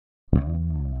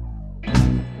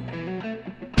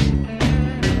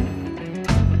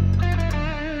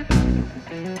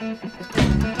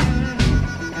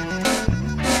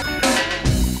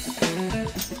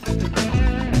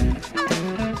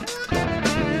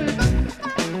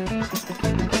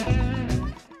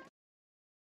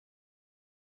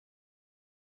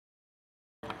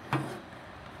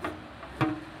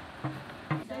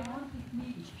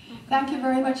Thank you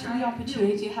very much for the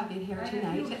opportunity to have been here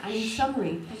tonight. And in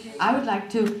summary, I would like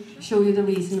to show you the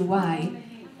reason why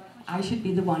I should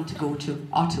be the one to go to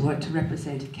Ottawa to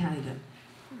represent Canada,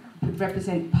 to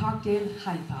represent Parkdale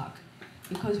Hyde Park,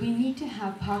 because we need to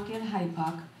have Parkdale Hyde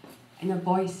Park in a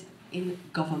voice in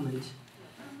government.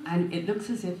 And it looks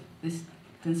as if the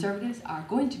Conservatives are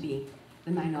going to be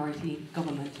the minority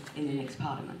government in the next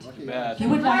Parliament. If you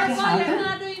would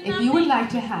like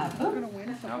to have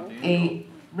a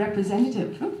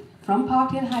representative from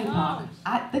Parkdale Hyde Park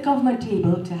at the government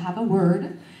table to have a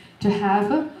word, to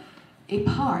have a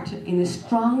part in the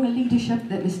strong leadership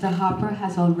that Mr. Harper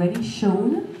has already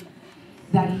shown,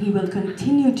 that he will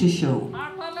continue to show.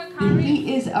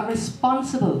 He is a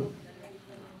responsible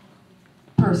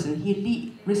person.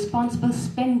 Responsible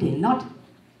spending, not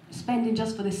spending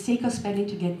just for the sake of spending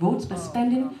to get votes, but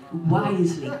spending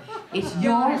wisely. It's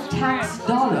your tax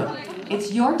dollar.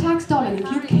 It's your tax dollar. And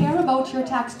if you care about your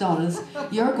tax dollars,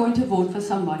 you're going to vote for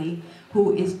somebody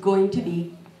who is going to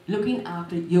be looking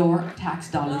after your tax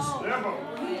dollars.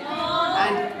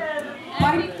 And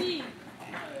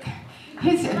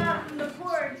his...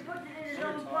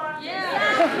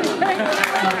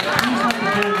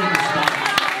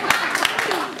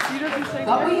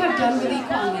 What we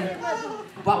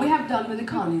have done with the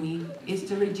economy is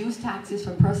to reduce taxes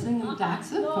for personal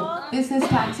taxes, for business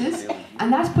taxes,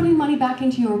 and that's putting money back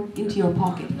into your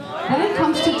pocket. When it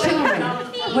comes to children,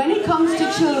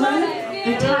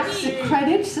 the tax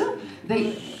credits,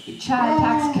 the child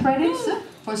tax credits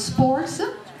for sports,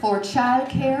 for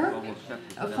childcare,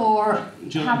 for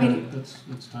having.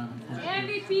 That's time.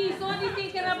 MVP is only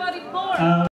thinking about it.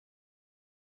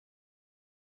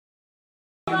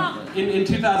 In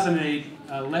 2008,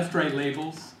 left-right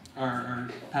labels are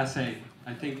passé.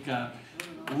 I think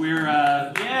we're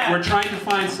trying to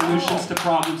find solutions to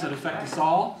problems that affect us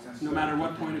all, no matter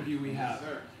what point of view we have.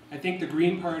 I think the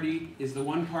Green Party is the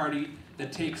one party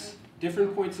that takes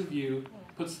different points of view,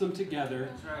 puts them together,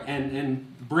 and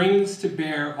brings to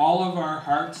bear all of our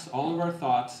hearts, all of our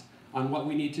thoughts on what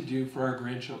we need to do for our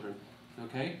grandchildren.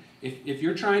 Okay? If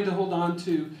you're trying to hold on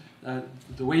to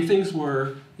the way things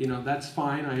were, you know, that's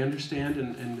fine, I understand,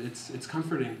 and it's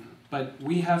comforting. But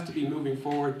we have to be moving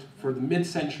forward for the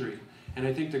mid-century. And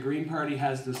I think the Green Party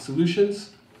has the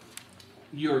solutions,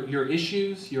 your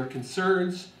issues, your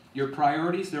concerns, your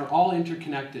priorities, they're all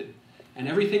interconnected. And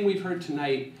everything we've heard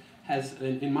tonight has,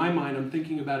 in my mind, I'm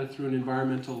thinking about it through an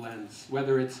environmental lens.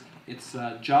 Whether it's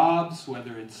jobs,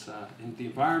 whether it's in the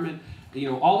environment, you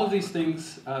know, all of these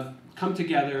things come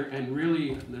together, and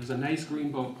really there's a nice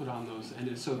green bow put on those.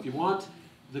 And so if you want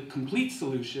the complete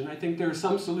solution, I think there are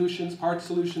some solutions, part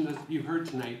solution that you've heard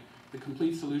tonight. The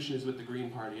complete solution is with the Green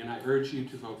Party, and I urge you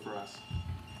to vote for us.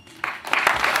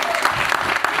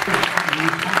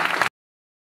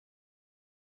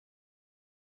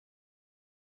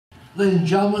 Ladies and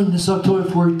gentlemen, this October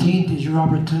 14th is your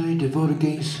opportunity to vote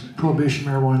against prohibition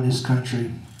marijuana in this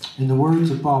country. In the words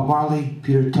of Bob Marley,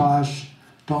 Peter Tosh,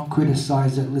 don't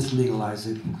criticize it, let's legalize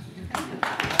it.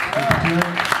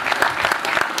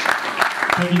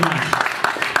 Thank you much.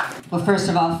 Well, first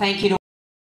of all, thank you to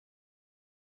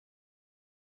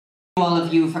all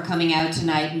of you for coming out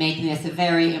tonight and making this a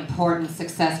very important,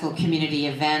 successful community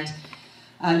event.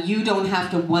 You don't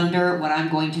have to wonder what I'm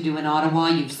going to do in Ottawa.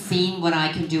 You've seen what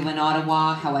I can do in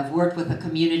Ottawa, how I've worked with the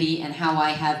community, and how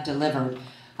I have delivered.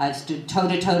 I've stood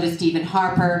toe-to-toe to Stephen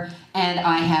Harper, and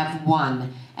I have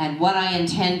won. And what I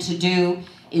intend to do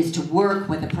is to work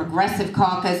with the Progressive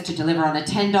Caucus to deliver on a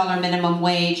 $10 minimum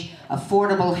wage,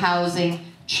 affordable housing,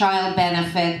 child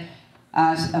benefit,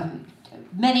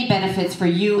 many benefits for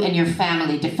you and your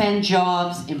family, defend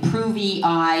jobs, improve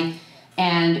EI,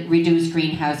 and reduce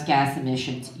greenhouse gas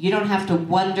emissions. You don't have to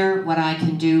wonder what I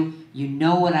can do. You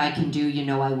know what I can do. You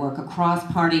know I work across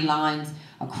party lines,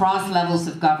 across levels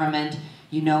of government.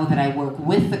 You know that I work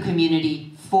with the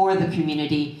community, for the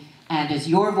community, and as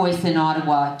your voice in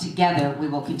Ottawa, together we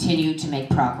will continue to make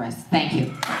progress. Thank you.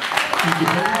 Thank you.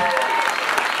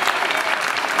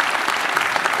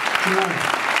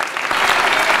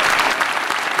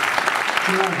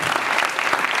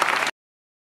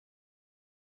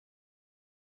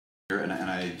 And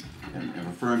I am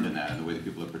affirmed in that, in the way that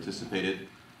people have participated.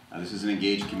 This is an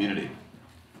engaged community.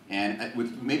 And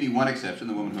with maybe one exception,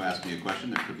 the woman who asked me a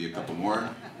question, there could be a couple more,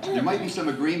 there might be some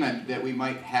agreement that we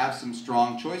might have some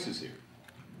strong choices here.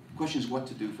 The question is what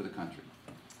to do for the country.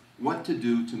 What to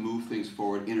do to move things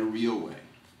forward in a real way.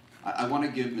 I want to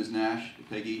give Ms. Nash,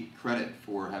 Peggy, credit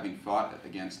for having fought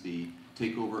against the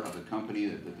takeover of the company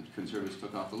that the Conservatives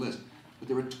took off the list. But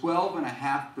there were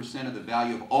 12.5% of the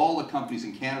value of all the companies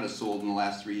in Canada sold in the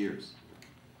last 3 years.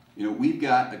 You know, we've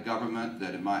got a government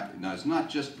that now is not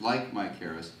just like Mike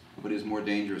Harris, but is more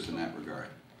dangerous in that regard.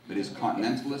 That is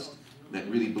continentalist, that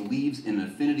really believes in an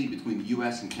affinity between the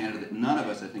US and Canada that none of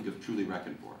us, I think, have truly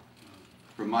reckoned for.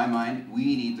 From my mind,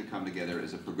 we need to come together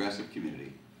as a progressive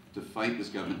community to fight this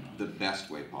government the best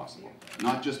way possible.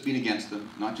 Not just being against them,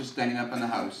 not just standing up in the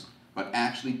House, but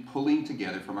actually pulling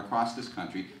together from across this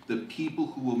country the people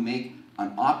who will make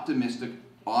an optimistic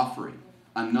offering,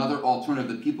 another alternative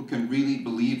that people can really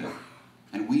believe in.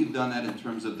 And we've done that in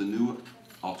terms of the new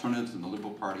alternatives in the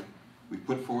Liberal Party. We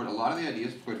put forward a lot of the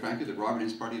ideas, quite frankly, that Robert and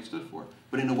his party have stood for,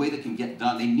 but in a way that can get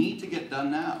done. They need to get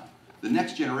done now. The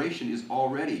next generation is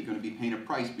already going to be paying a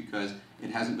price because it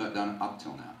hasn't got done up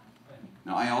till now.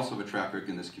 Now, I also have a track record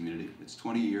in this community. It's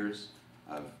 20 years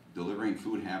of delivering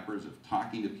food hampers, of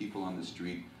talking to people on the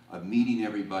street, of meeting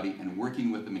everybody and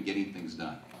working with them and getting things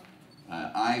done.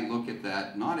 I look at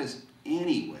that not as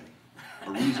any way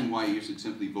a reason why you should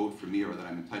simply vote for me or that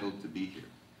I'm entitled to be here.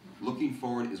 Looking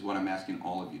forward is what I'm asking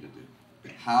all of you to do.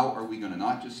 How are we going to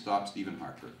not just stop Stephen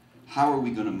Harper? How are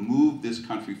we going to move this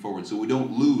country forward so we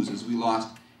don't lose as we lost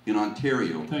in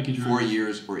Ontario 4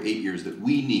 years or 8 years that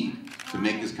we need to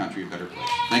make this country a better place?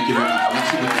 Thank you very much.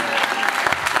 Merci beaucoup.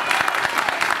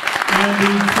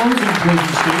 And the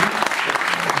closing statement.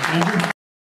 Andrew?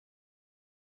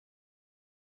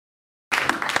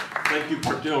 Thank you,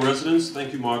 Parkdale residents.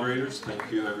 Thank you, moderators.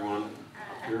 Thank you, everyone up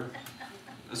here.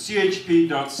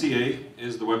 CHP.ca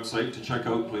is the website to check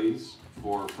out, please,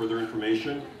 for further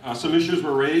information. Some issues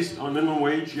were raised on minimum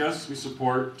wage. Yes, we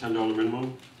support $10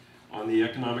 minimum. On the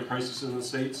economic crisis in the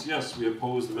States, yes, we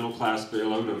oppose the middle-class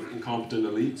bailout of incompetent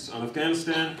elites. On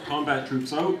Afghanistan, combat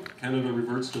troops out. Canada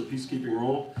reverts to a peacekeeping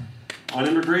role. On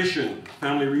immigration,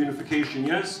 family reunification,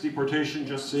 yes. Deportation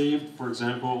just saved. For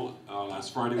example,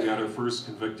 last Friday we had our first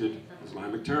convicted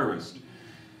Islamic terrorist.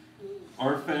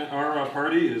 Our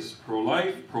party is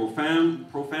pro-life,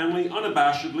 pro-family,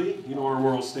 unabashedly. You know our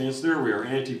moral stance there. We are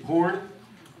anti-porn.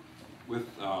 With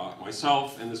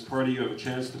myself and this party, you have a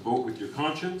chance to vote with your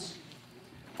conscience.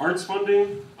 Arts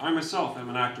funding, I myself am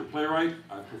an actor-playwright.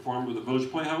 I've performed with the Village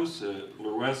Playhouse at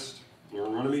Bloor West, Bloor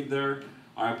and Runnymede there.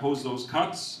 I oppose those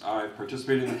cuts. I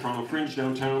participated in the Toronto Fringe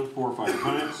downtown 4 or 5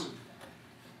 times.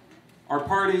 Our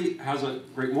party has a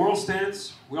great moral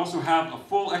stance. We also have a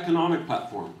full economic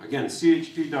platform. Again,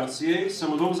 chp.ca.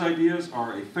 Some of those ideas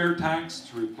are a fair tax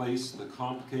to replace the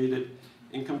complicated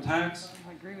income tax.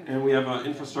 And we have an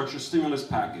infrastructure stimulus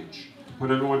package to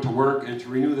put everyone to work and to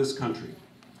renew this country.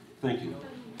 Thank you.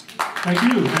 Thank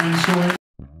you. And so